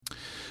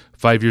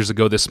5 years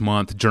ago this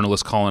month,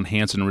 journalist Collin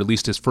Hansen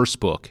released his first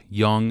book,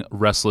 Young,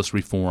 Restless,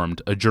 Reformed,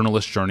 A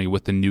Journalist's Journey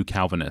with the New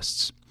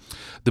Calvinists.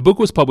 The book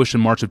was published in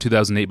March of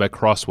 2008 by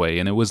Crossway,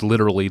 and it was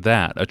literally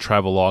that, a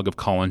travelogue of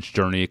Collin's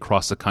journey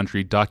across the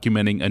country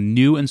documenting a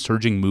new and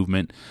surging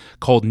movement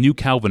called New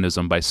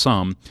Calvinism by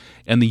some,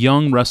 and the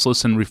Young,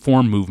 Restless, and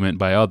Reformed movement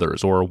by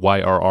others, or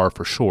YRR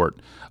for short,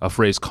 a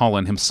phrase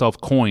Collin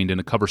himself coined in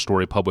a cover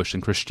story published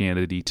in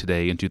Christianity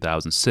Today in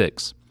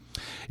 2006.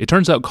 It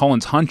turns out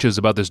Collin's hunches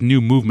about this new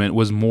movement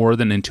was more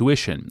than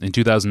intuition. In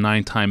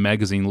 2009, Time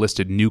magazine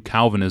listed New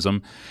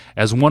Calvinism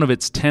as one of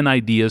its 10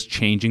 ideas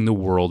changing the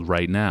world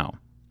right now.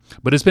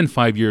 But it's been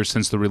 5 years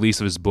since the release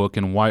of his book,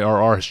 and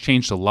YRR has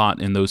changed a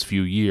lot in those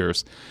few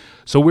years.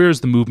 So where is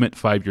the movement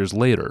 5 years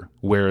later?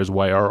 Where is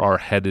YRR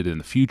headed in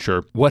the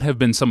future? What have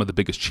been some of the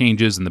biggest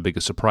changes and the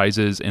biggest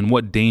surprises, and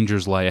what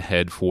dangers lie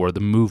ahead for the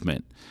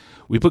movement?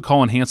 We put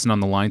Collin Hansen on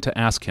the line to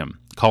ask him.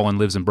 Collin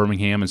lives in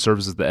Birmingham and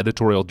serves as the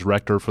editorial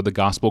director for the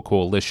Gospel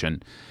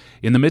Coalition.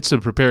 In the midst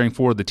of preparing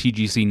for the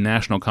TGC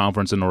National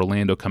Conference in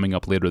Orlando coming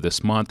up later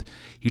this month,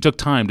 he took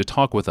time to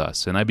talk with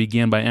us, and I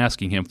began by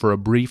asking him for a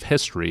brief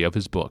history of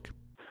his book.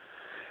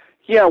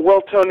 Yeah, well,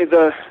 Tony,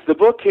 the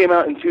book came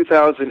out in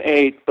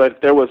 2008,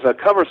 but there was a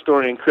cover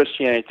story in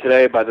Christianity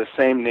Today by the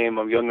same name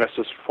of Young,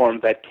 Restless,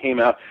 Reformed that came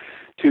out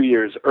 2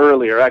 years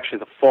earlier, actually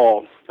the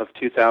fall of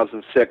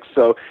 2006.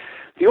 So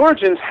the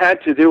origins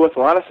had to do with a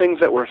lot of things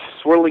that were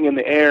swirling in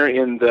the air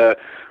in the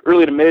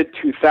early to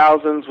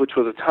mid-2000s, which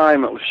was a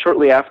time, it was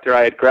shortly after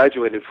I had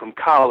graduated from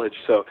college.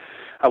 So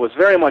I was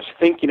very much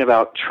thinking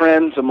about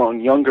trends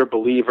among younger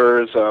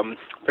believers,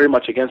 very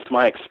much against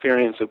my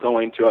experience of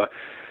going to a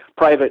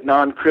private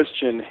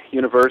non-Christian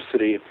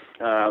university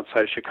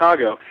outside of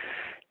Chicago.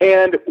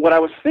 And what I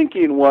was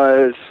thinking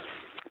was,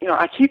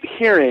 I keep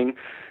hearing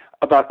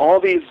about all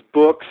these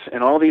books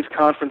and all these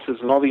conferences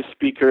and all these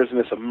speakers and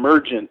this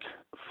emergent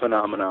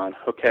phenomenon.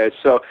 Okay,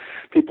 so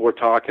people were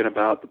talking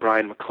about the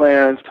Brian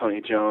McLarens, Tony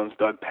Jones,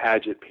 Doug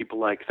Pagitt, people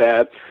like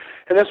that.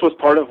 And this was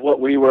part of what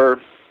we were,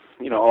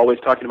 always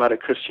talking about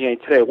at Christianity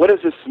Today. What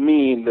does this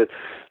mean, that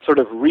sort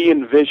of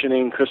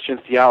re-envisioning Christian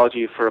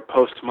theology for a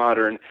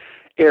postmodern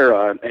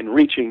era and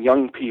reaching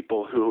young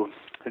people who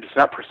are just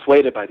not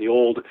persuaded by the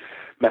old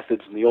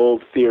methods and the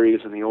old theories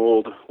and the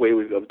old way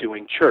of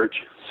doing church?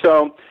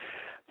 So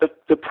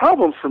the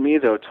problem for me,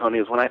 though, Tony,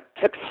 is when I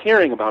kept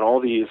hearing about all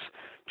these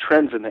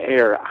trends in the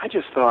air, I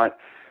just thought,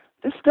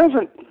 this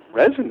doesn't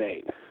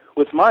resonate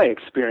with my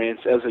experience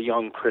as a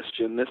young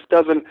Christian. This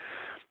doesn't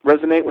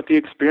resonate with the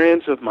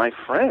experience of my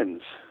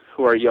friends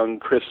who are young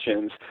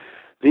Christians.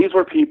 These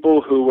were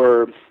people who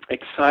were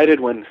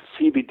excited when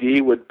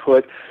CBD would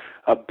put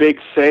a big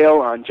sale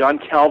on John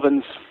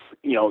Calvin's,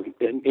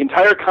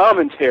 entire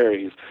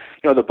commentaries,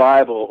 the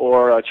Bible,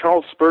 or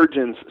Charles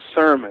Spurgeon's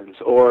sermons,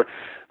 or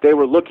they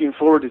were looking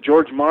forward to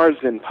George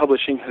Marsden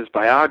publishing his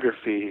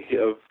biography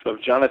of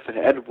Jonathan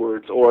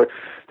Edwards, or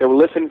they were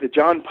listening to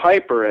John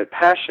Piper at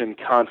Passion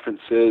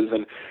conferences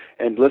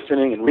and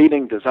listening and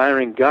reading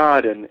Desiring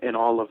God and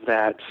all of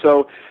that.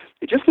 So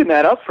it just didn't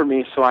add up for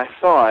me, so I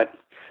thought,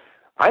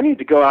 I need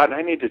to go out and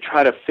I need to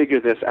try to figure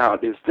this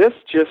out. Is this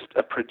just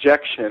a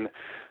projection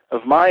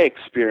of my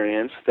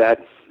experience that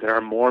there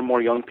are more and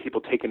more young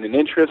people taking an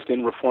interest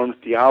in Reformed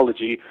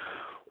theology,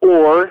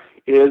 or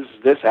is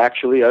this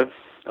actually a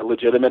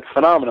legitimate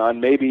phenomenon,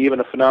 maybe even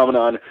a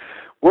phenomenon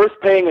worth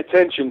paying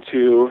attention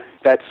to,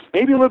 that's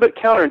maybe a little bit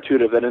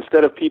counterintuitive, that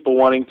instead of people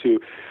wanting to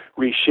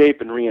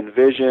reshape and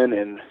re-envision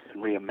and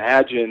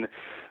reimagine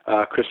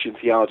Christian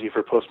theology for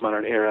a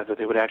postmodern era, that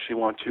they would actually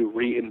want to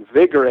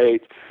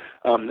reinvigorate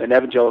an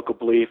evangelical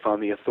belief on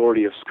the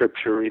authority of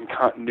Scripture in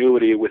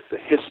continuity with the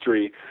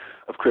history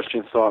of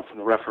Christian thought from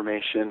the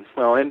Reformation,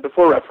 and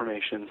before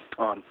Reformation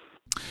on.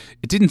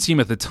 It didn't seem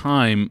at the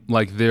time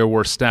like there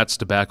were stats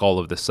to back all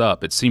of this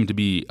up. It seemed to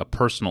be a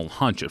personal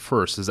hunch at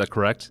first. Is that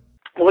correct?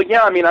 Well,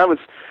 yeah. I was,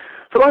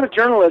 for a lot of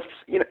journalists,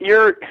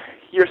 you're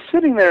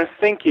sitting there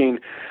thinking.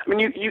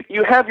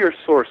 You have your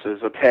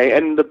sources, okay,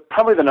 and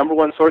probably the number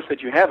one source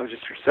that you have is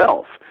just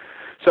yourself.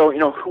 So,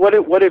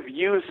 what have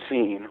you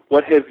seen?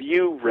 What have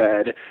you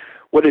read?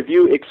 What have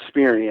you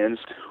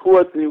experienced?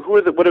 What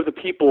have the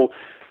people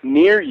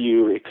near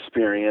you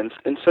experienced?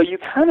 And so you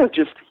kind of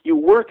you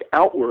work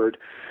outward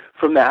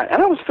from that.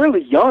 And I was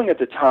fairly young at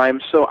the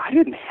time, so I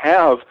didn't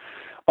have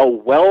a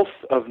wealth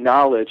of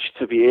knowledge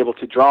to be able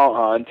to draw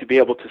on, to be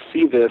able to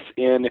see this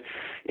in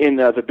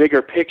the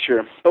bigger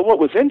picture. But what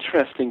was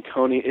interesting,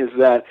 Tony, is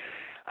that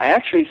I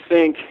actually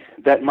think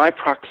that my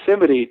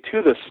proximity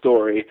to the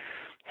story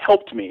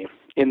helped me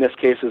in this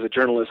case as a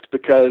journalist,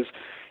 because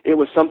it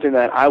was something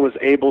that I was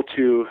able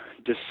to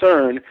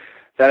discern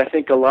that I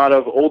think a lot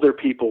of older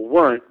people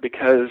weren't,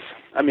 because,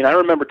 I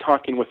remember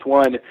talking with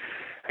one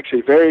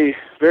actually very,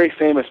 very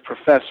famous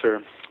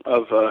professor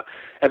of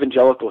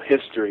evangelical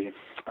history,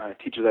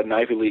 teaches at an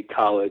Ivy League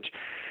college,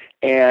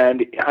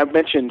 and I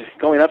mentioned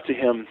going up to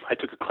him. I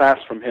took a class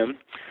from him,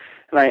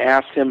 and I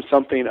asked him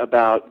something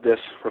about this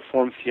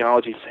Reformed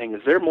theology, saying,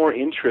 is there more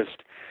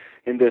interest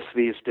in this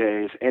these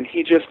days? And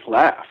he just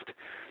laughed.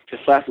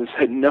 just laughed and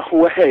said, "No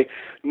way,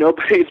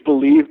 nobody's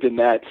believed in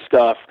that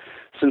stuff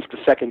since the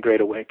Second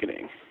Great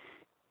Awakening."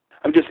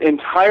 I'm just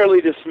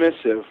entirely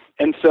dismissive.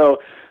 And so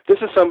this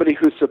is somebody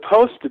who's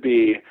supposed to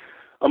be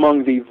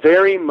among the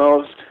very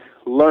most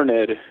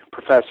learned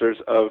professors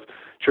of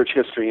church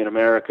history in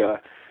America,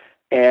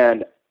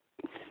 and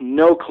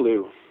no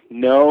clue,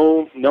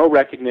 no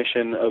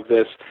recognition of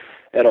this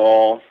at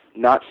all,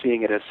 not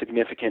seeing it as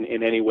significant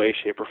in any way,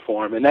 shape, or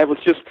form. And that was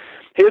just,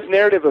 his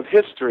narrative of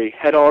history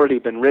had already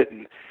been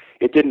written.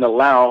 It didn't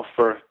allow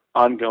for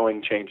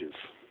ongoing changes.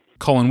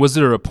 Colin, was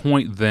there a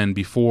point then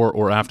before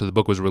or after the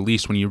book was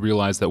released when you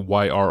realized that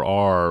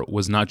YRR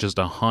was not just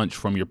a hunch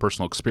from your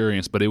personal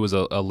experience, but it was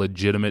a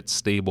legitimate,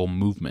 stable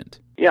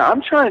movement? Yeah,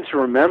 I'm trying to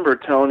remember,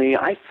 Tony.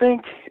 I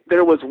think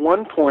there was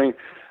one point,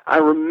 I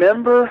don't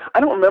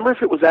remember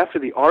if it was after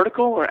the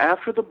article or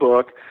after the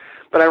book,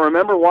 but I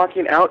remember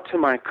walking out to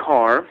my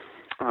car.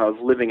 I was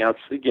living out,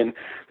 again,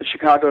 the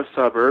Chicago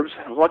suburbs.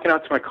 I was walking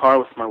out to my car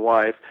with my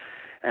wife,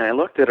 and I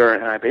looked at her,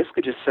 and I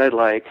basically just said,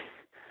 like,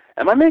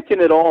 am I making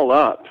it all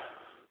up?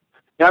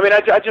 I mean,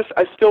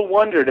 I still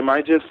wondered, am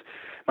I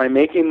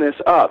making this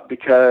up?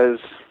 Because,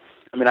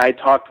 I mean, I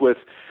talked with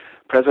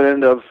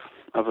president of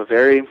a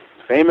very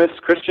famous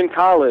Christian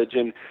college,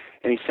 and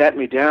he sat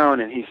me down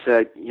and he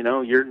said,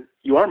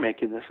 you are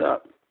making this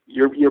up.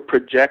 You're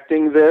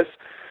projecting this.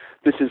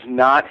 This is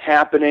not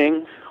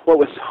happening. What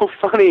was so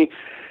funny,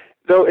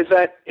 though, is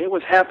that it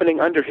was happening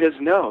under his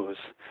nose.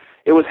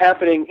 It was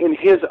happening in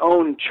his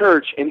own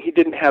church, and he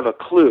didn't have a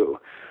clue,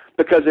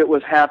 because it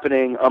was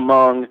happening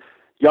among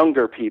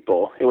younger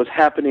people. It was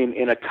happening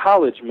in a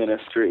college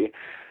ministry,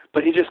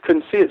 but he just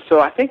couldn't see it. So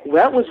I think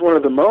that was one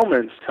of the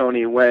moments,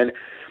 Tony, when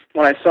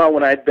I saw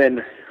when I'd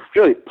been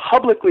really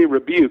publicly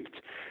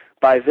rebuked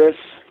by this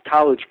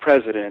college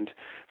president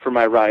for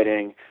my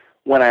writing,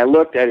 when I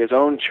looked at his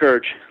own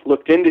church,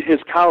 looked into his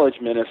college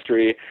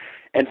ministry,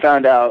 and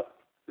found out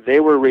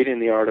they were reading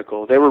the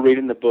article, they were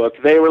reading the book,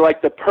 they were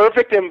like the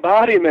perfect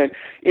embodiment.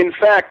 In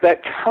fact,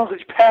 that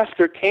college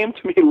pastor came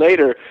to me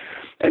later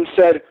and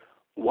said,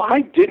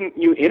 "Why didn't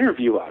you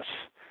interview us?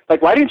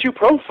 Like, why didn't you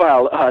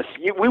profile us?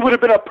 We would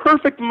have been a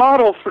perfect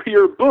model for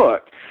your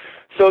book."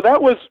 So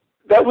that was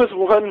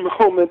one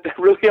moment that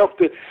really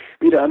helped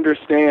me to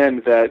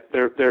understand that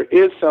there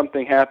is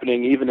something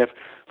happening, even if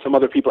some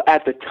other people,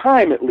 at the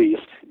time at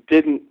least,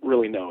 didn't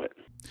really know it.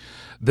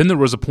 Then there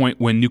was a point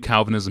when New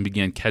Calvinism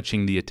began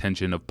catching the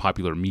attention of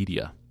popular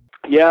media.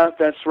 Yeah,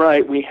 that's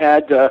right. We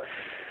had,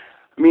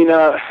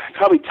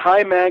 probably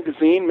Time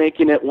Magazine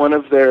making it one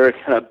of their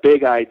kind of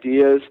big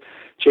ideas,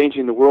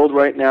 changing the world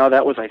right now.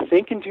 That was, I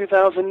think, in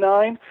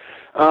 2009.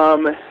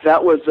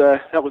 That was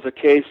a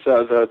case.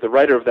 The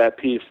writer of that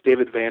piece,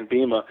 David Van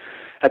Bema,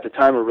 at the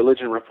time a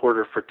religion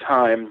reporter for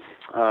Time,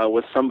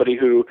 was somebody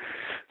who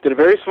did a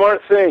very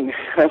smart thing.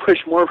 I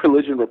wish more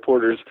religion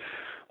reporters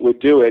would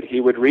do it.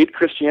 He would read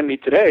Christianity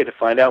Today to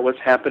find out what's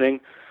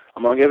happening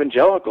among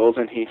evangelicals,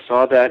 and he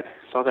saw that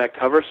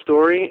cover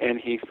story, and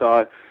he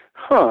thought,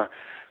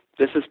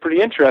 this is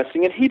pretty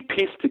interesting. And he'd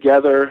piece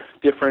together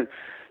different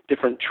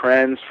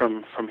trends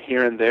from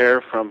here and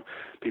there, from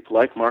people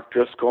like Mark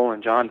Driscoll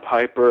and John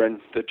Piper and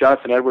the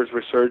Jonathan Edwards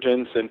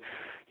resurgence, and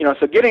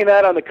so getting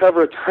that on the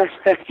cover of Time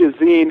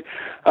Magazine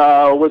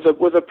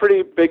was a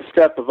pretty big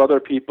step of other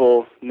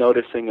people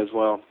noticing as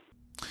well.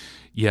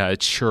 Yeah,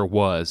 it sure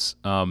was.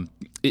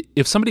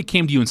 If somebody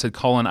came to you and said,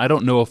 "Colin, I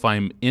don't know if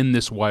I'm in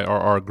this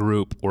YRR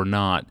group or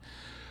not,"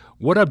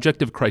 what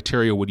objective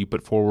criteria would you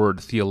put forward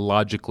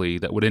theologically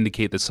that would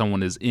indicate that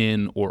someone is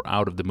in or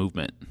out of the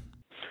movement?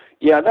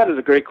 Yeah, that is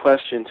a great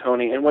question,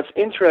 Tony. And what's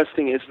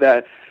interesting is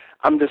that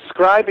I'm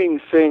describing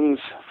things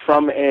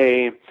from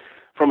a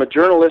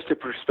journalistic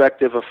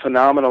perspective, a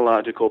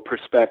phenomenological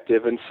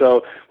perspective. And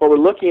so what we're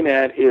looking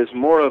at is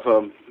more of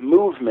a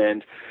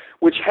movement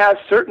which has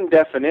certain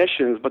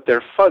definitions, but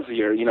they're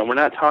fuzzier. We're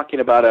not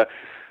talking about a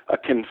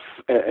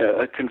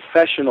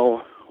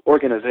confessional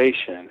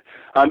organization.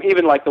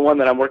 Even like the one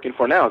that I'm working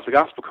for now is the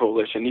Gospel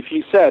Coalition. If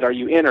you said, "Are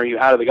you in or are you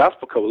out of the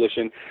Gospel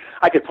Coalition?"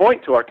 I could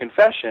point to our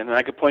confession, and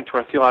I could point to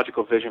our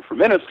theological vision for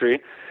ministry,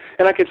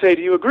 and I could say,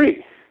 "Do you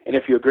agree?" And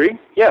if you agree,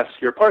 yes,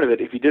 you're a part of it.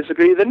 If you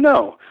disagree, then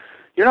no,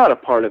 you're not a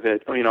part of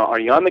it. Or, are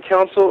you on the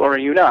council or are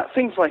you not?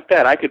 Things like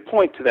that. I could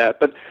point to that.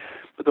 But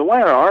the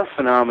YRR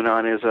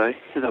phenomenon is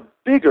a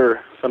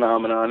bigger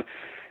phenomenon,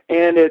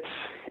 and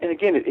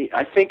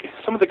I think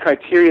some of the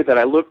criteria that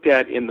I looked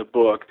at in the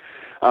book,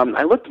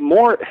 I looked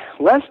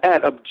less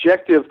at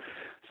objective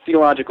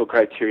theological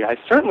criteria.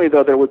 Certainly,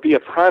 though, there would be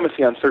a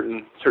primacy on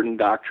certain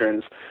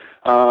doctrines.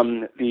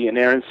 The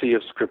inerrancy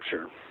of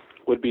Scripture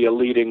would be a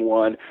leading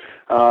one.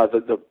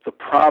 The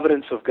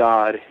providence of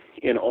God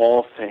in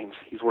all things.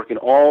 He's working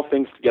all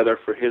things together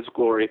for His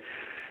glory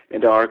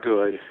and our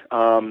good.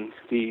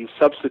 The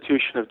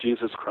substitution of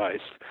Jesus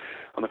Christ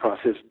on the cross,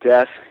 His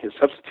death, His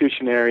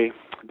substitutionary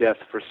death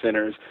for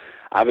sinners.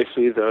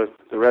 Obviously, the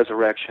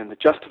resurrection, the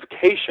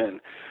justification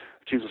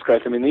of Jesus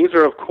Christ. These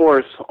are, of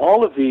course,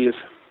 all of these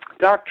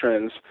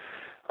doctrines.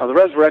 The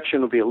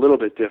resurrection will be a little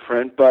bit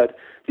different, but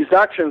these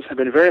doctrines have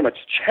been very much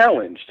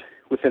challenged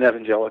within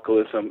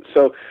evangelicalism.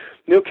 So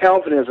New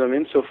Calvinism,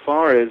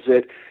 insofar as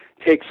it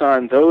takes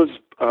on those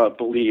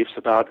beliefs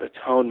about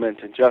atonement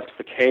and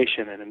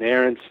justification and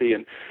inerrancy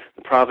and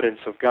the providence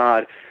of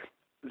God,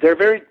 they're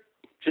very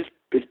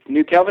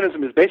New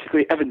Calvinism is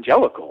basically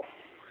evangelical.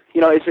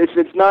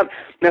 It's not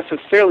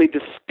necessarily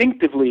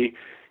distinctively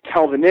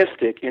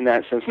Calvinistic in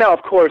that sense. Now,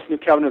 of course, New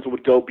Calvinism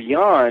would go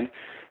beyond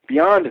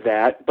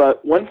that,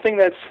 but one thing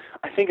that's,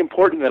 I think,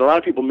 important that a lot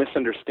of people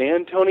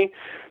misunderstand, Tony,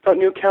 about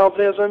New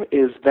Calvinism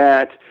is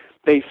that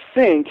they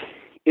think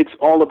it's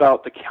all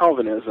about the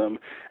Calvinism,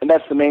 and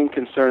that's the main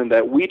concern,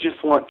 that we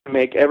just want to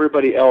make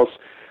everybody else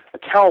a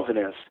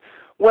Calvinist.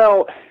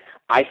 Well,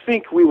 I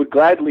think we would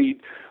gladly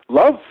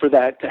love for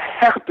that to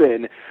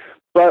happen,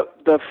 but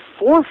the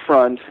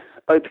forefront,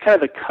 kind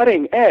of the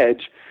cutting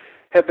edge,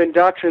 have been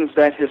doctrines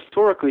that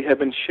historically have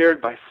been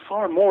shared by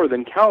far more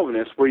than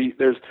Calvinists, where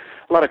there's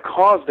a lot of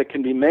cause that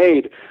can be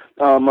made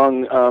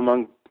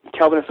among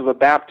Calvinists of a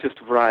Baptist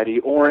variety,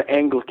 or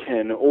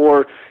Anglican,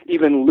 or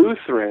even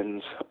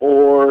Lutherans,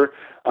 or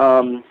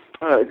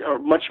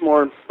much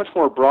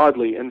more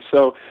broadly. And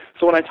so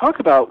when I talk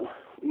about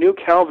New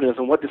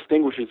Calvinism, what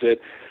distinguishes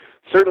it,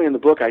 certainly in the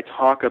book I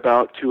talk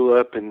about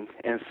TULIP and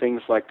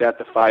things like that,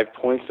 the 5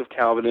 points of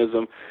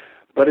Calvinism,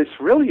 but it's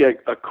really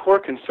a core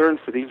concern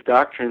for these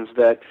doctrines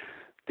that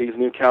these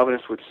New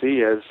Calvinists would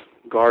see as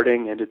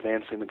guarding and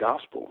advancing the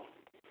gospel.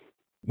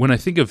 When I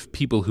think of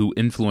people who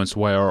influenced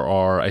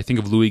YRR, I think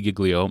of Louis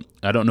Giglio.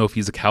 I don't know if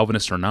he's a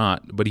Calvinist or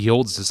not, but he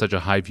holds to such a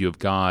high view of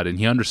God, and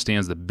he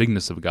understands the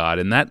bigness of God,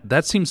 and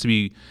that seems to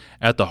be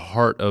at the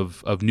heart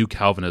of New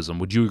Calvinism.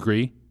 Would you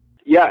agree?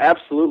 Yeah,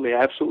 absolutely.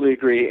 I absolutely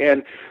agree.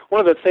 And one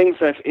of the things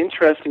that's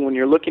interesting when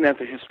you're looking at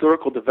the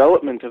historical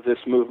development of this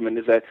movement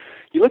is that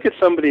you look at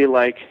somebody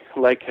like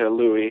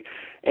Louis,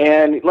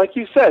 and like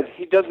you said,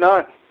 he does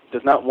not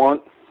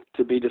want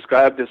to be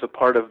described as a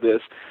part of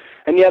this.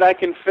 And yet I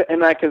can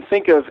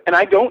think of, and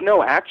I don't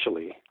know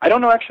actually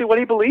what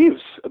he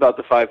believes about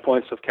the 5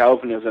 points of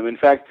Calvinism. In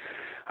fact,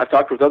 I've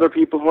talked with other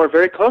people who are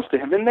very close to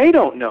him, and they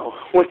don't know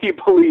what he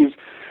believes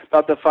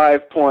about the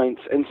 5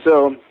 points. And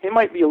so it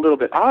might be a little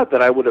bit odd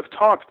that I would have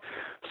talked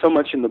so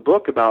much in the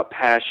book about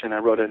passion. I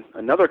wrote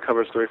another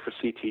cover story for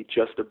CT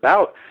just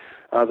about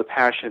the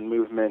passion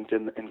movement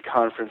and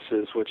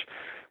conferences, which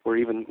were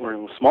even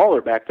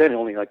smaller back then,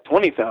 only like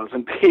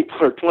 20,000 people,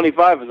 or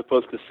 25 as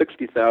opposed to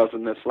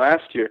 60,000 this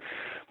last year.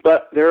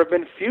 But there have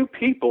been few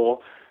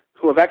people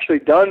who have actually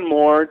done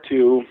more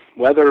to,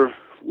 whether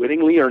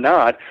wittingly or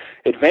not,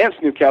 advance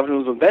New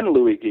Calvinism than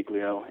Louis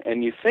Giglio.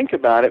 And you think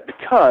about it,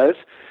 because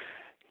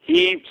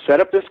he set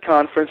up this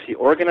conference, he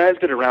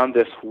organized it around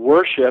this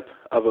worship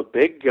of a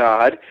big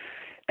God,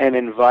 and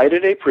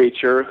invited a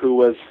preacher who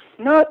was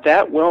not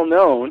that well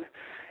known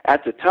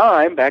at the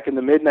time, back in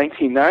the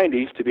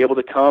mid-1990s, to be able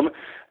to come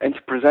and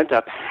to present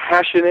a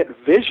passionate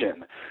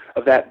vision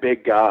of that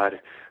big God.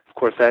 Of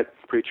course, that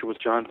preacher was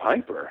John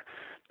Piper.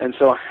 And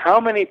so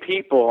how many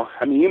people,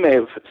 I mean, you may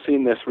have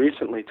seen this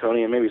recently,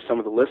 Tony, and maybe some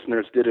of the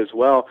listeners did as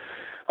well,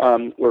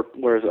 where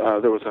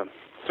there was a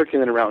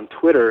circulating around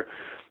Twitter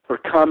were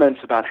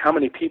comments about how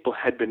many people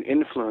had been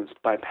influenced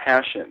by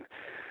passion.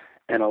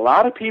 And a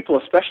lot of people,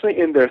 especially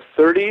in their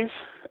 30s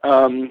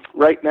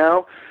right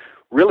now,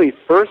 really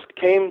first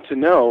came to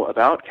know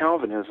about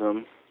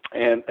Calvinism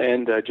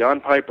and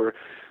John Piper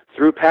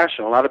through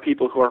passion. A lot of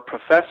people who are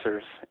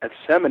professors at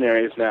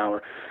seminaries now,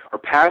 or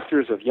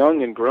pastors of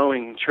young and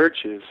growing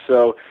churches.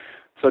 So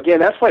again,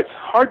 that's why it's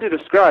hard to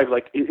describe,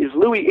 like, is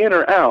Louis in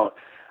or out?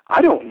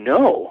 I don't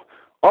know.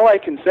 All I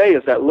can say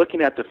is that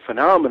looking at the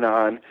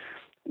phenomenon,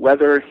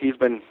 whether he's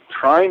been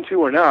trying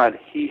to or not,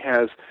 he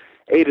has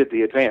aided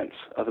the advance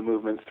of the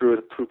movement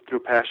through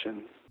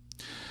passion.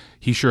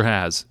 He sure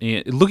has.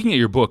 And looking at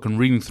your book and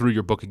reading through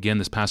your book again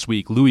this past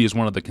week, Louis is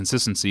one of the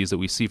consistencies that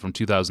we see from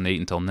 2008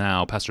 until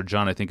now. Pastor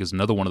John, I think, is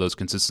another one of those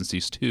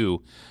consistencies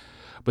too.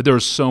 But there are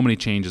so many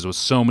changes with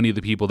so many of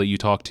the people that you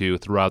talk to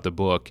throughout the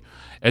book.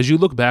 As you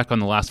look back on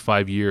the last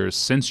 5 years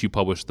since you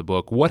published the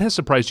book, what has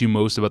surprised you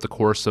most about the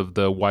course of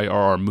the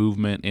YRR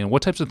movement, and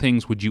what types of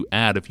things would you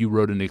add if you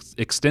wrote an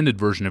extended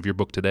version of your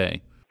book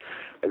today?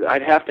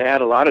 I'd have to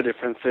add a lot of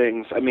different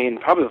things. I mean,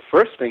 probably the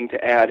first thing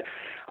to add,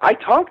 I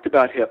talked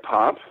about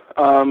hip-hop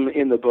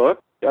in the book.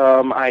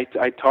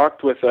 I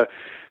talked with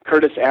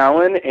Curtis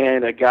Allen,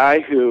 and a guy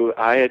who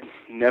I had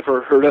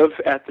never heard of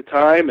at the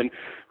time, and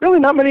really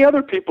not many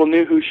other people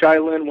knew who Shai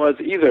Linne was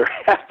either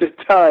at the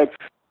time.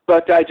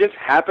 But I just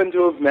happened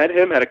to have met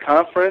him at a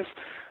conference.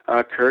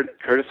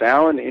 Curtis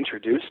Allen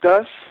introduced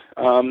us,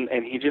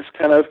 and he just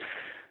kind of,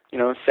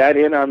 sat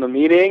in on the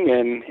meeting,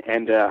 and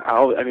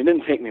it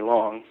didn't take me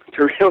long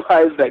to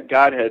realize that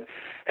God had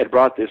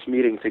brought this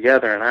meeting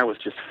together, and I was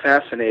just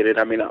fascinated.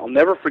 I mean, I'll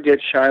never forget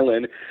Shai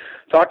Linne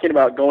talking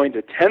about going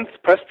to 10th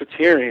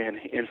Presbyterian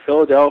in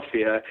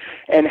Philadelphia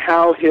and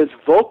how his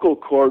vocal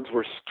cords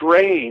were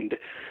strained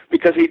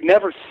because he'd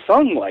never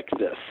sung like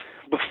this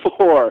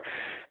before.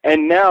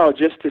 And now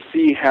just to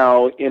see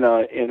how in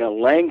a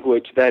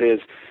language that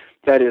is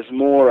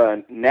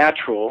more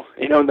natural,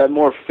 that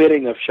more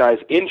fitting of Shai's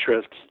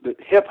interests,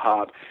 hip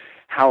hop,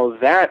 how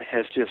that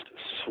has just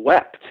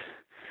swept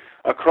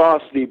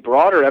across the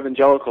broader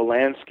evangelical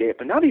landscape.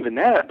 And not even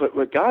that, but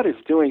what God is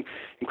doing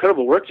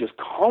incredible work just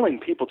calling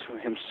people to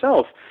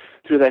himself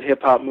through that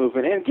hip-hop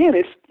movement. And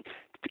again,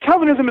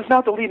 Calvinism is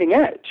not the leading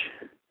edge.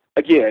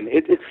 Again,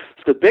 it's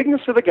the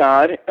bigness of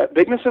God,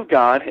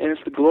 and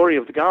it's the glory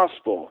of the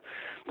gospel.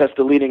 That's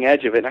the leading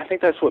edge of it. And I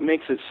think that's what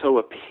makes it so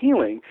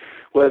appealing,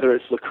 whether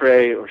it's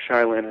Lecrae or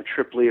Shilan or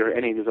Tripley or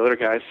any of these other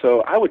guys.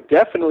 So I would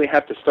definitely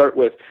have to start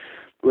with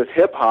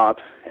hip-hop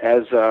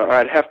or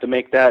I'd have to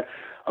make that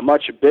a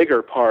much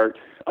bigger part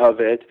of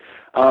it.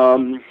 I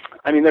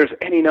mean, there's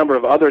any number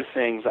of other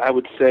things. I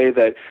would say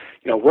that,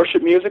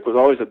 worship music was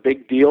always a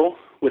big deal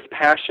with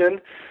Passion.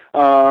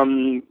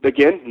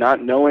 Again,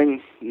 not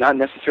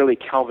necessarily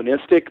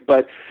Calvinistic,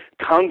 but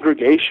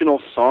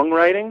congregational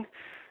songwriting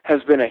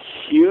has been a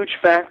huge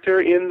factor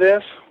in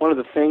this. One of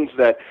the things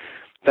that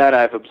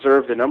I've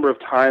observed a number of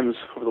times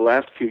over the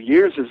last few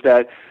years is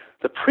that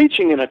the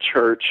preaching in a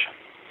church,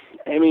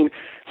 I mean,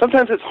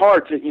 sometimes it's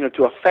hard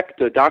to affect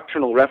the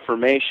doctrinal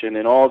reformation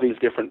in all these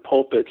different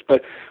pulpits,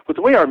 but with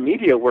the way our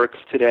media works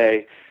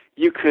today,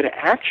 you could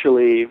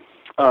actually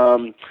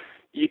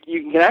you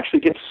can actually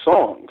get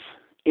songs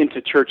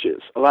into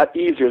churches a lot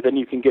easier than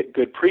you can get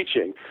good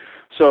preaching.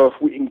 So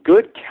if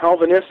good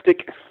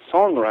Calvinistic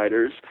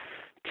songwriters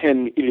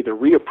can either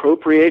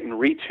reappropriate and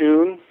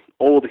retune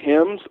old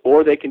hymns,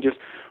 or they can just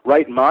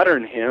write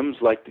modern hymns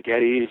like the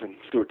Gettys and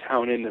Stuart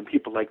Townend and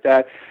people like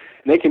that,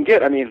 and they can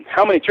get,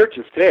 how many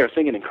churches today are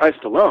singing In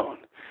Christ Alone?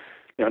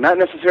 Not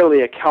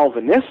necessarily a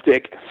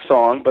Calvinistic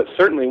song, but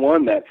certainly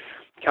one that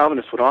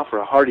Calvinists would offer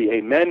a hearty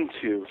amen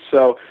to.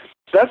 So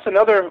that's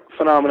another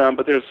phenomenon,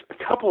 but there's a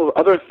couple of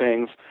other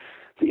things.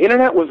 The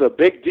internet was a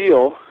big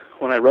deal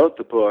when I wrote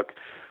the book,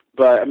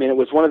 but it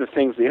was one of the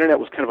things, the internet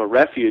was kind of a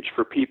refuge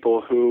for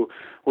people who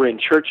were in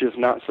churches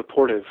not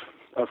supportive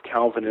of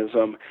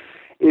Calvinism.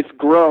 It's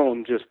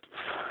grown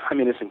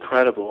it's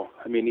incredible.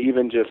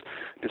 Even just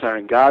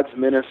Desiring God's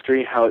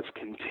Ministry, how it's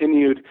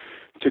continued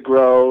to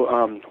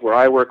grow. Where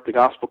I work, the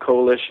Gospel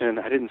Coalition,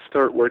 I didn't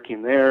start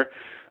working there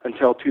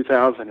until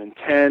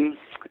 2010,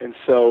 and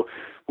so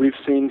we've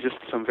seen just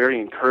some very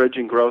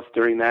encouraging growth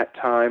during that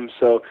time.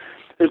 So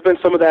there's been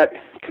some of that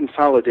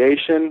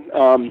consolidation.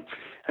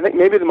 I think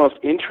maybe the most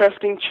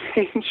interesting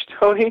change,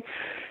 Tony,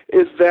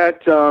 is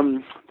that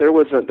there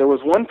was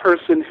one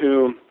person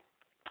who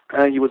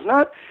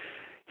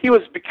he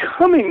was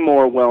becoming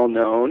more well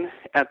known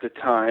at the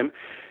time,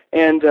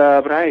 and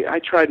but I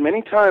tried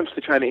many times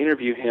to try to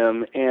interview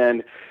him,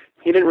 and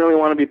he didn't really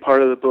want to be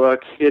part of the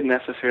book. He didn't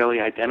necessarily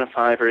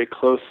identify very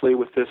closely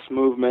with this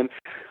movement.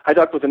 I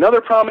talked with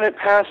another prominent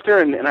pastor,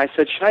 and I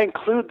said, should I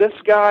include this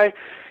guy?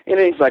 And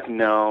he's like,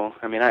 no.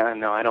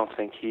 I don't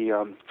think he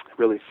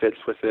really fits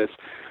with this.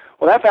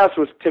 Well, that pastor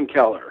was Tim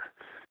Keller.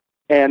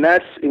 And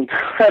that's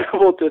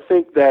incredible to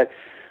think that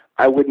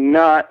I would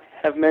not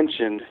have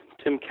mentioned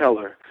Tim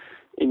Keller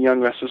in Young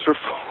Restless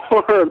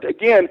Reformed.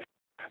 Again,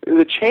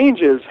 the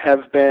changes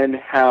have been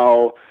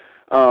how,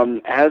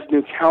 as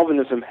New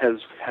Calvinism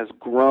has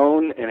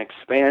grown and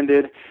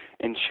expanded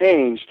and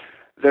changed,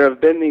 there have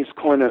been these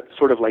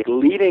sort of like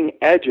leading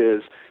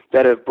edges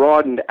that have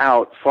broadened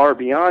out far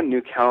beyond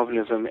New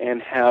Calvinism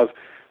and have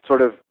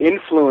sort of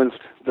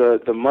influenced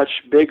the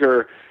much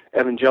bigger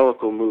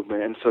evangelical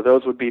movement. And so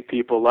those would be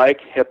people like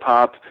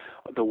hip-hop,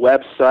 the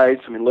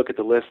websites. Look at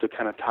the list of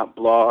kind of top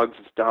blogs.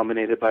 It's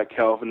dominated by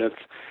Calvinists.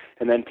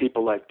 And then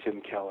people like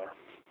Tim Keller.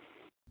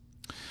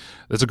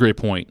 That's a great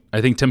point.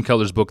 I think Tim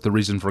Keller's book, The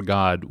Reason for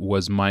God,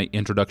 was my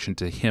introduction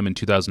to him in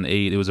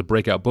 2008. It was a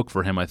breakout book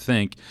for him, I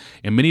think.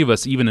 And many of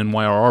us, even in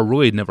YRR,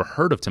 really had never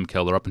heard of Tim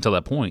Keller up until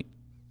that point.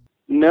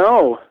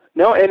 No,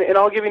 and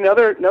I'll give you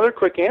another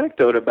quick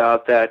anecdote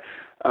about that.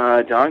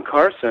 Don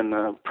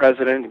Carson,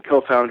 president and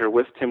co-founder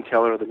with Tim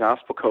Keller of the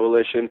Gospel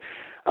Coalition,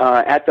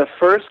 at the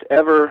first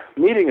ever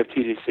meeting of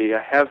TGC,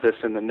 I have this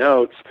in the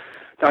notes,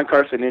 Don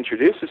Carson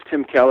introduces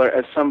Tim Keller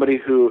as somebody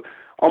who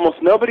almost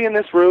nobody in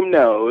this room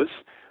knows,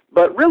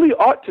 but really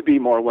ought to be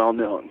more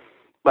well-known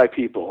by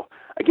people.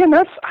 Again,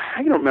 I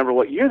don't remember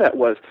what year that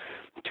was,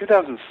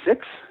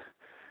 2006?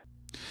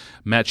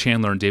 Matt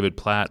Chandler and David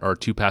Platt are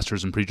two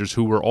pastors and preachers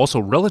who were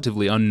also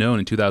relatively unknown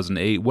in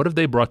 2008. What have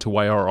they brought to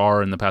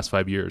YRR in the past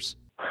 5 years?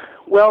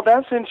 Well,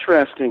 that's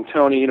interesting,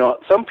 Tony.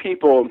 Some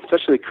people,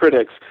 especially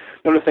critics,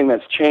 another thing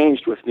that's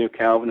changed with New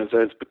Calvinism is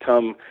that it's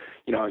become,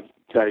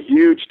 got a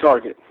huge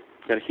target.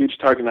 Got a huge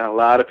target on a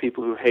lot of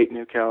people who hate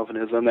New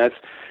Calvinism. It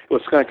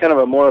was kind of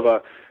a more of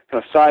a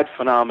kind of side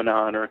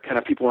phenomenon, or kind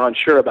of people were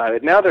unsure about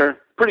it. Now they're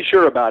pretty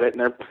sure about it, and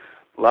they're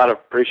a lot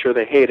of pretty sure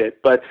they hate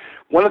it. But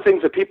one of the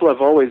things that people have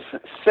always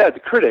said,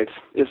 the critics,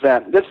 is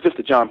that this is just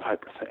a John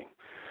Piper thing.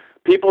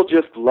 People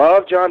just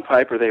love John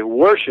Piper. They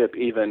worship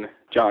even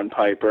John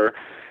Piper.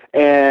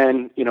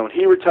 And, when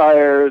he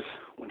retires,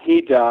 when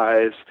he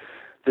dies,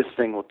 this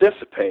thing will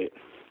dissipate.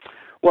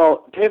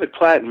 Well, David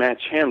Platt and Matt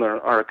Chandler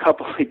are a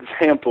couple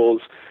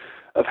examples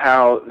of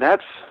how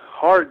that's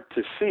hard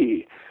to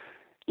see.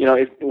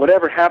 If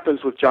whatever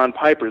happens with John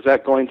Piper, is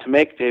that going to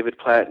make David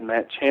Platt and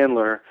Matt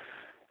Chandler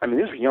I mean,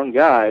 these are young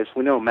guys.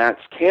 We know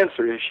Matt's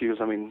cancer issues.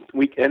 I mean,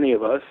 any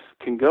of us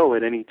can go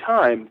at any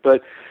time.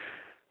 But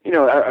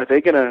are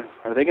they gonna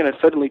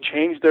suddenly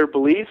change their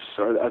beliefs?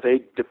 Or are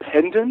they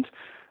dependent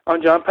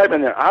on John Piper?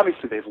 And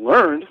obviously they've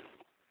learned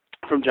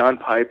from John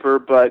Piper,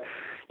 but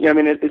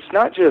it's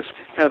not just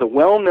kind of the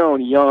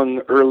well-known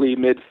young, early,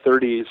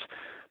 mid-30s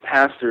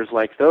pastors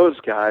like those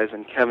guys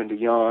and Kevin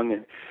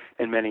DeYoung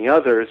and many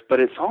others, but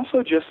it's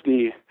also just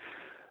the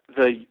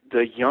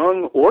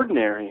young,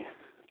 ordinary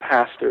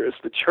pastors,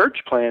 the church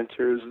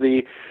planters,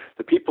 the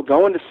people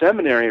going to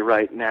seminary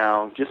right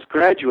now, just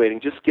graduating,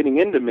 just getting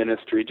into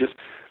ministry, just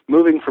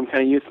moving from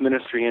kind of youth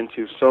ministry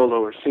into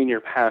solo or senior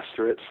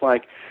pastor. It's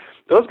like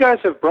those guys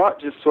have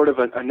brought just sort of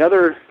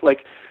another,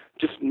 like,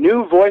 just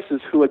new voices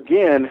who,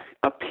 again,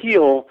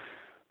 appeal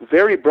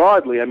very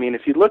broadly. I mean,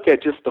 if you look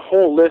at just the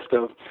whole list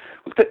of,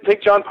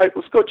 take John Piper,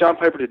 let's go John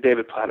Piper to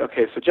David Platt.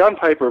 Okay, so John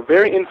Piper,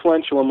 very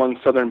influential among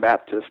Southern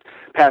Baptist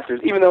pastors,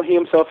 even though he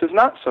himself is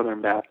not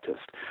Southern Baptist.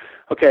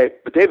 Okay,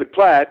 but David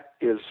Platt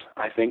is,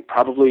 I think,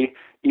 probably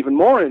even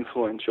more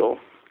influential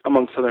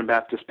among Southern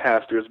Baptist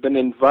pastors, been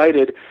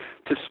invited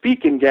to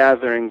speak in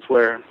gatherings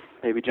where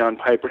maybe John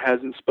Piper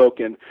hasn't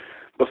spoken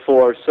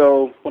before.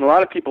 So when a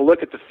lot of people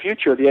look at the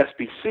future of the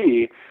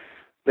SBC,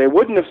 they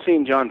wouldn't have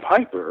seen John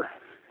Piper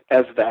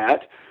as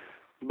that,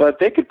 but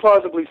they could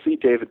plausibly see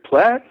David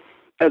Platt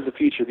as the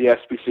future of the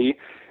SBC.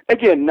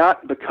 Again,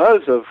 not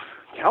because of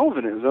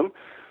Calvinism,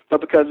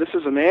 but because this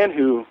is a man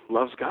who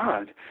loves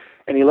God,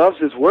 and he loves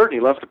his word, and he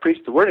loves to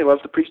preach the word, and he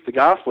loves to preach the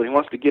gospel, and he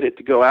wants to get it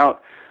to go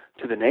out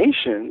to the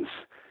nations.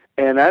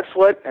 And that's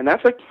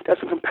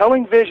a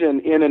compelling vision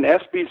in an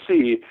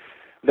SBC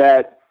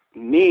that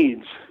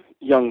needs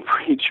young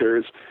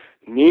preachers,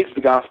 needs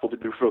the gospel to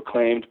be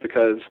proclaimed,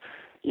 because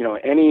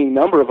any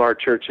number of our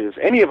churches,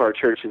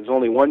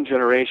 only one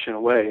generation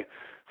away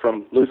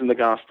from losing the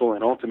gospel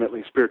and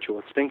ultimately spiritual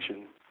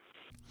extinction.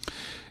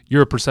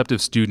 You're a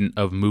perceptive student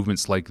of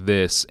movements like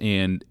this,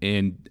 and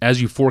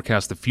as you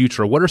forecast the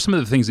future, what are some of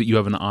the things that you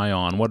have an eye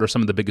on? What are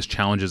some of the biggest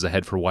challenges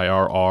ahead for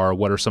YRR?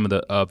 What are some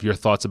of your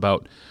thoughts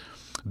about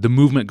the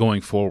movement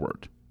going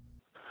forward?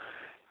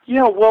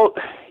 Yeah, well,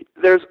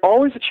 there's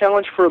always a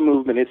challenge for a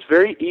movement. It's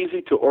very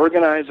easy to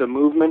organize a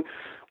movement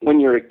when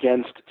you're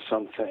against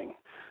something.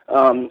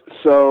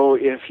 So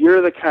if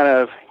you're the kind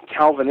of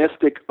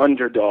Calvinistic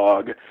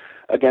underdog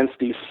against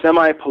the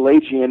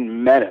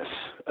semi-Pelagian menace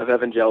of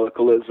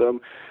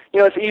evangelicalism,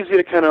 it's easy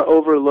to kind of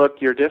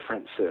overlook your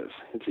differences.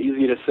 It's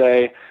easy to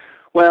say,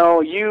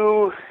 well,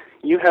 you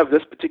have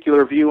this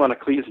particular view on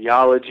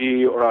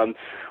ecclesiology or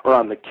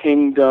on the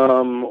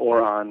kingdom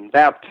or on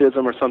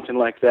baptism or something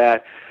like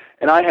that,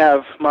 and I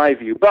have my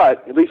view.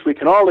 But at least we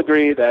can all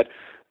agree that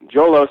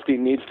Joel Osteen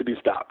needs to be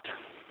stopped.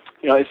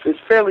 It's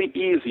fairly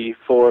easy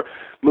for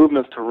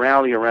movements to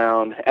rally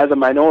around, as a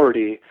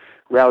minority,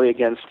 rally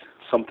against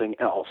something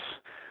else.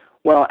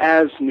 Well,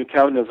 as New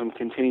Calvinism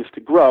continues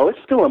to grow, it's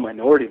still a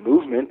minority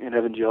movement in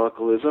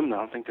evangelicalism. I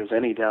don't think there's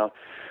any doubt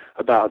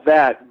about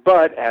that.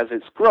 But as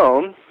it's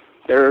grown,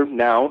 there are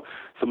now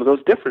some of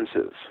those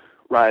differences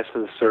rise to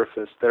the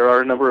surface. There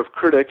are a number of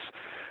critics,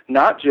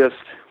 not just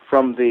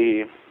from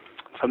the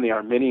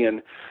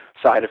Arminian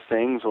side of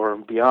things or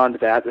beyond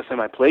that, the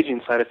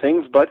semi-Pelagian side of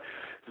things, but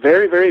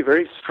very, very,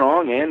 very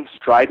strong and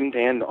strident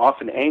and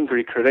often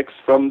angry critics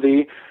from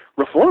the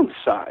Reformed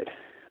side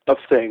of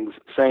things,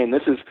 saying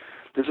this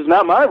is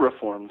not my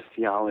Reformed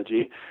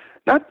theology.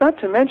 Not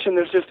to mention,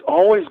 there's just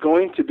always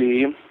going to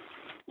be,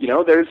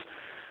 there's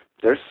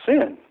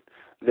sin,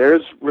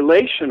 there's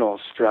relational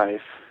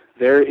strife,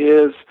 there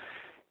is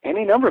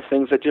any number of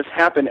things that just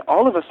happen.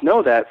 All of us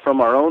know that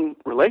from our own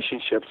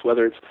relationships,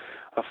 whether it's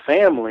a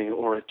family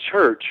or a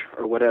church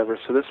or whatever.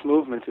 So this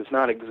movement is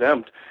not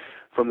exempt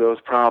from those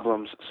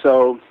problems.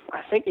 So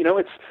I think,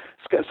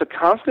 it's a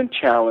constant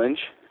challenge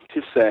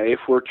to say,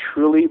 if we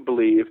truly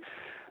believe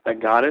that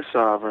God is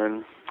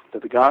sovereign,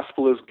 that the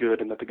gospel is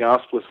good, and that the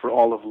gospel is for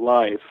all of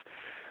life,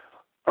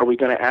 are we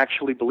going to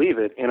actually believe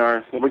it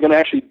we're going to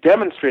actually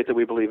demonstrate that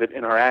we believe it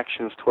in our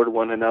actions toward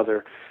one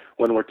another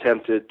when we're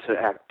tempted to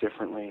act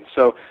differently.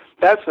 So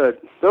those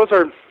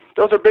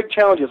are big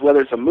challenges,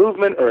 whether it's a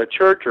movement or a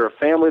church or a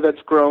family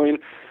that's growing,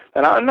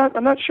 and I'm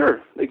not sure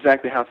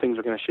exactly how things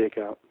are going to shake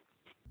out.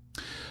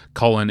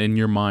 Colin, in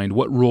your mind,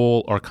 what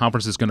role are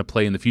conferences going to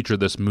play in the future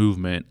of this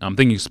movement? I'm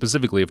thinking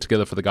specifically of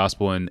Together for the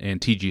Gospel and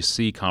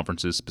TGC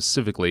conferences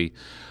specifically.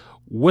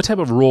 What type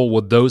of role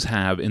would those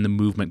have in the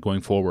movement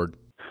going forward?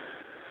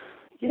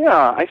 Yeah,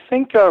 I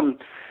think,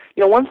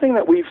 one thing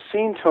that we've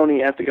seen,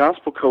 Tony, at the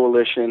Gospel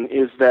Coalition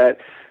is that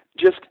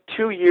just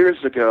 2 years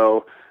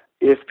ago,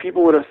 if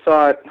people would have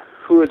thought,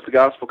 who is the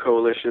Gospel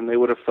Coalition, they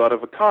would have thought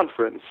of a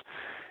conference.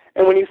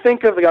 And when you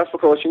think of the Gospel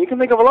Coalition, you can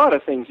think of a lot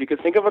of things. You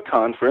could think of a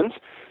conference,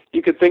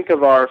 you could think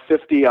of our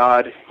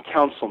 50-odd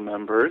council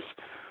members,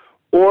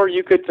 or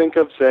you could think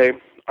of, say,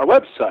 our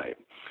website.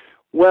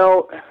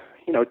 Well,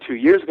 2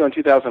 years ago in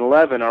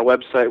 2011, our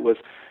website was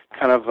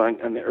kind of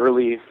in the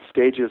early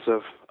stages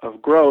of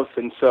growth,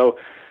 and so,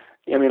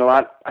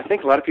 I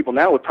think a lot of people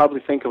now would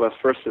probably think of us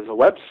first as a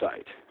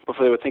website.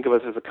 before they would think of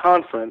us as a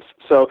conference.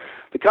 So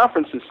the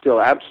conference is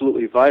still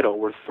absolutely vital.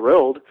 We're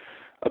thrilled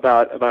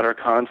about our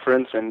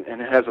conference, and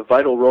it has a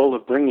vital role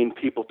of bringing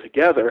people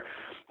together.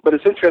 But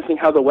it's interesting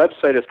how the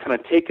website has kind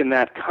of taken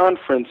that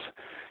conference,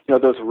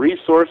 those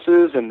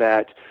resources and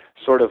that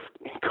sort of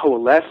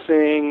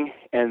coalescing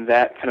and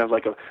that kind of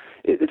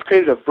it's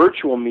created a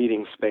virtual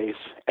meeting space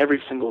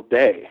every single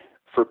day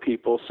for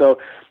people. So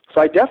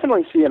I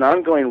definitely see an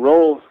ongoing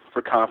role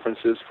for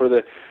conferences, for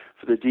the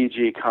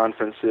DG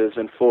conferences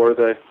and for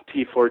the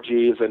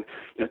T4Gs, and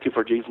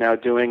T4G is now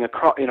doing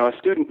a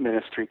student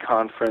ministry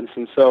conference.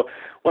 And so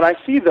what I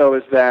see though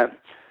is that,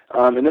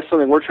 and this is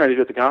something we're trying to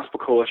do at the Gospel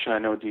Coalition, I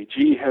know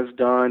DG has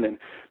done and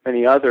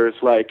many others,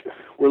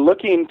 we're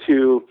looking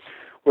to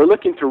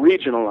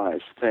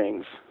regionalize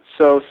things.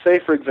 So say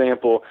for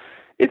example,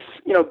 it's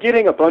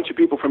getting a bunch of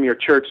people from your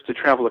church to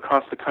travel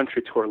across the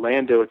country to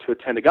Orlando to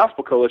attend a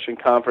Gospel Coalition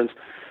conference.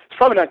 It's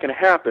probably not going to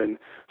happen.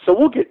 So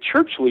we'll get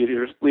church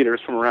leaders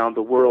from around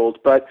the world,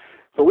 but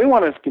we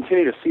want to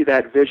continue to see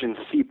that vision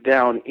seep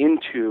down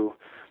into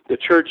the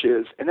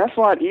churches, and that's a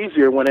lot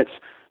easier when it's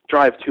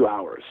drive 2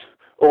 hours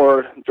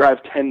or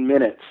drive 10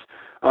 minutes.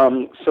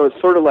 So it's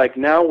sort of like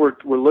now we're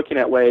looking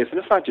at ways, and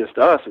it's not just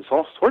us, it's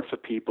all sorts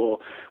of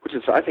people, which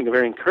is, I think, a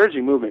very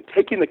encouraging movement,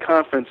 taking the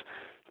conference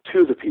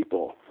to the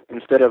people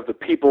instead of the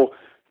people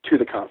to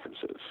the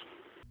conferences.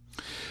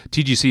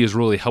 TGC is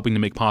really helping to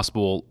make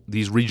possible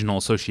these regional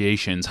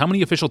associations. How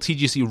many official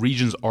TGC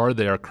regions are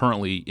there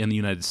currently in the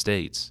United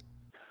States?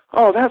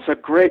 Oh, that's a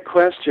great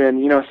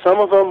question. Some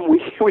of them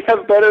we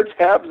have better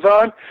tabs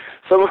on.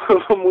 Some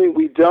of them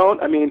we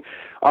don't. I mean,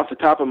 off the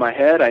top of my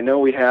head, I know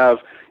we have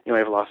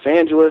Los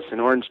Angeles and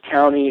Orange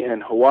County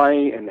and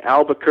Hawaii and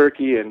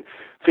Albuquerque and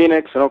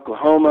Phoenix and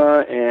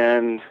Oklahoma,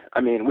 and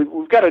I mean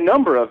we've got a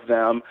number of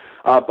them.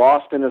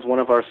 Boston is one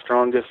of our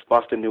strongest.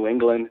 Boston, New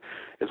England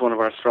is one of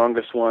our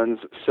strongest ones.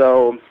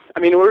 So I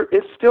mean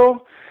it's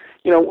still,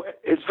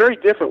 it's very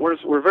different.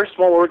 We're a very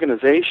small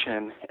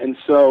organization, and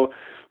so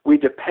we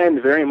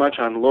depend very much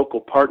on local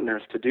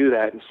partners to do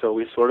that. And so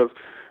we sort of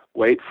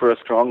wait for a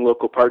strong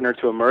local partner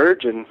to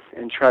emerge and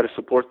try to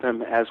support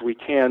them as we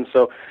can.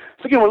 So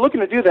again, we're looking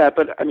to do that,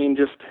 but I mean,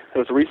 there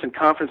was a recent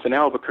conference in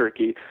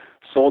Albuquerque,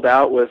 sold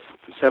out with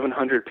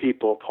 700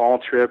 people, Paul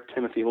Tripp,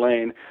 Timothy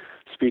Lane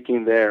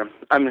speaking there.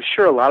 I'm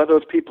sure a lot of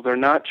those people, they're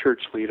not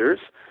church leaders.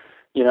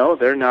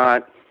 They're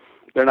not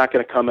going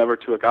to come ever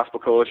to a Gospel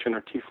Coalition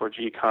or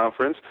T4G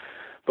conference,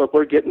 but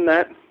we're getting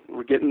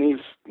these,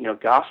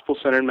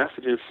 gospel-centered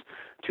messages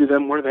to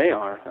them where they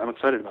are. I'm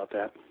excited about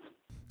that.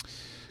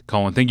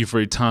 Colin, thank you for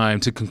your time.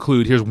 To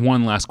conclude, here's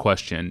one last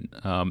question.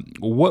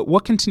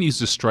 What continues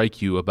to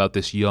strike you about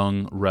this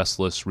young,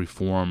 restless,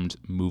 reformed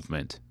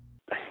movement?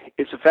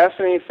 It's a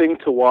fascinating thing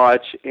to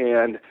watch,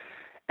 and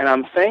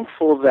I'm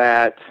thankful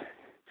that,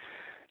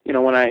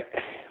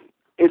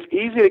 it's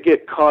easy to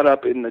get caught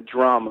up in the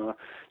drama.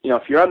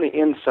 If you're on the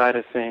inside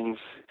of things,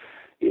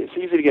 it's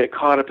easy to get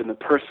caught up in the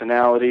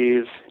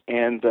personalities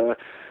and the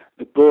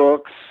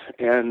books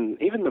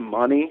and even the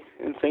money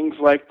and things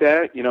like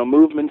that.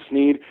 Movements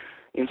need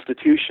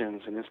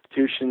institutions, and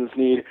institutions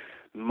need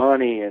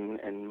money,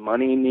 and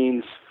money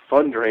needs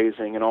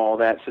fundraising and all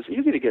that. So it's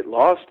easy to get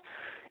lost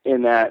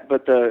in that.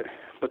 But the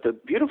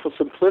beautiful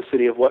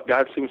simplicity of what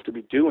God seems to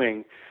be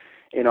doing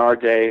in our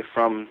day,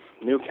 from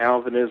New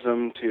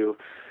Calvinism to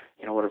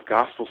what of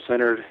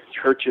gospel-centered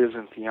churches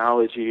and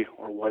theology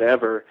or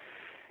whatever,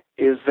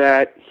 is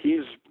that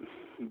He's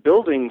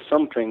building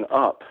something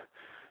up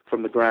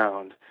from the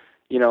ground.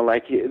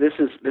 This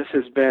is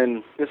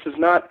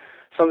not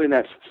something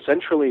that's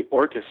centrally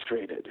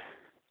orchestrated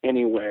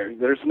anywhere.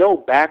 There's no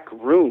back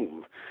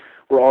room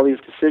where all these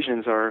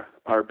decisions are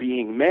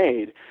being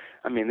made.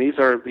 I mean, these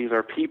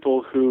are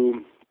people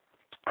who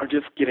are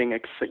just getting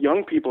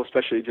young people,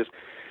 especially, just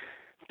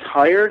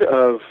tired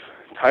of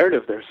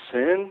their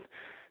sin,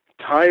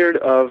 tired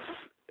of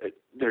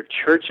their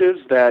churches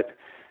that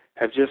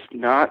have just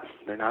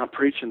they're not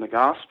preaching the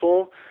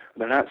gospel,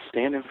 they're not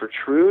standing for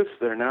truth,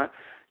 they're not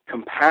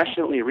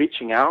compassionately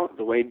reaching out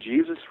the way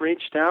Jesus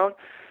reached out.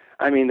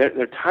 I mean,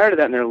 they're tired of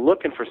that, and they're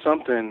looking for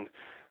something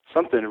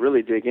to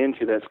really dig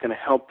into that's going to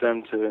help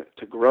them to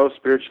grow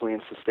spiritually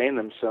and sustain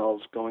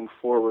themselves going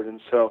forward. And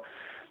so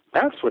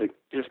that's what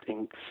just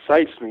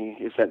excites me,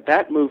 is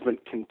that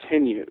movement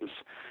continues.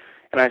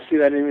 And I see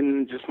that even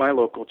in just my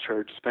local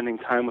church, spending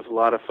time with a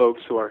lot of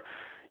folks who are,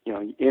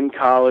 in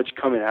college,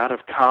 coming out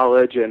of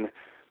college, and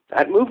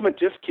that movement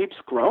just keeps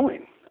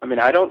growing. I mean,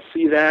 I don't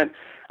see that.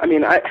 I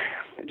mean,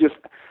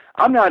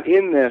 I'm not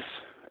in this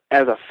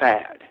as a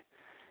fad.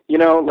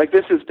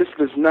 This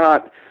does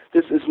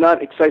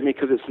not excite me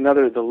because it's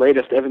the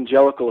latest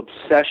evangelical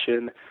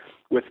obsession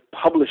with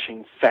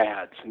publishing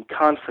fads and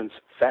conference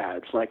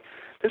fads.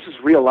 This is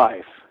real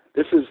life.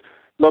 This is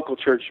local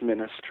church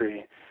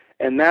ministry,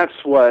 and that's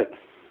what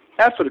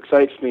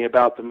excites me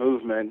about the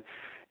movement.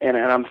 And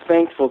I'm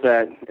thankful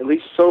that, at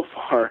least so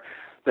far,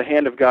 the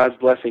hand of God's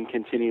blessing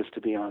continues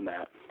to be on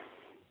that.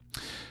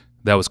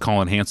 That was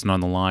Colin Hansen on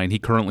the line. He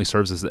currently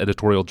serves as the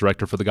editorial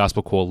director for the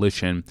Gospel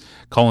Coalition.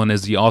 Colin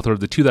is the author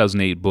of the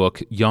 2008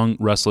 book, Young,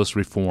 Restless,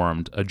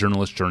 Reformed, A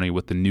Journalist's Journey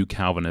with the New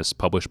Calvinists,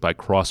 published by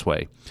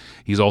Crossway.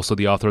 He's also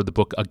the author of the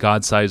book, A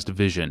God-Sized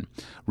Vision,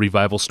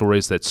 Revival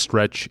Stories That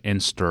Stretch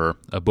and Stir,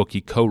 a book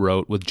he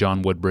co-wrote with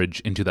John Woodbridge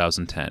in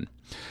 2010.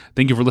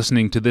 Thank you for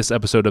listening to this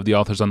episode of the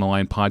Authors on the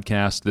Line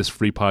podcast. This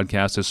free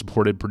podcast is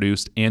supported,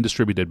 produced, and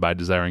distributed by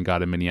Desiring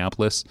God in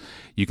Minneapolis.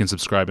 You can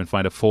subscribe and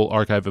find a full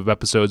archive of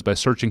episodes by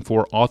searching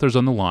for Authors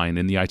on the Line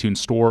in the iTunes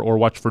Store or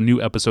watch for new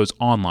episodes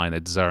online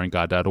at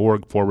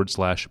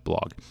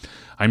desiringgod.org/blog.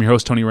 I'm your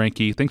host, Tony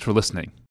Reinke. Thanks for listening.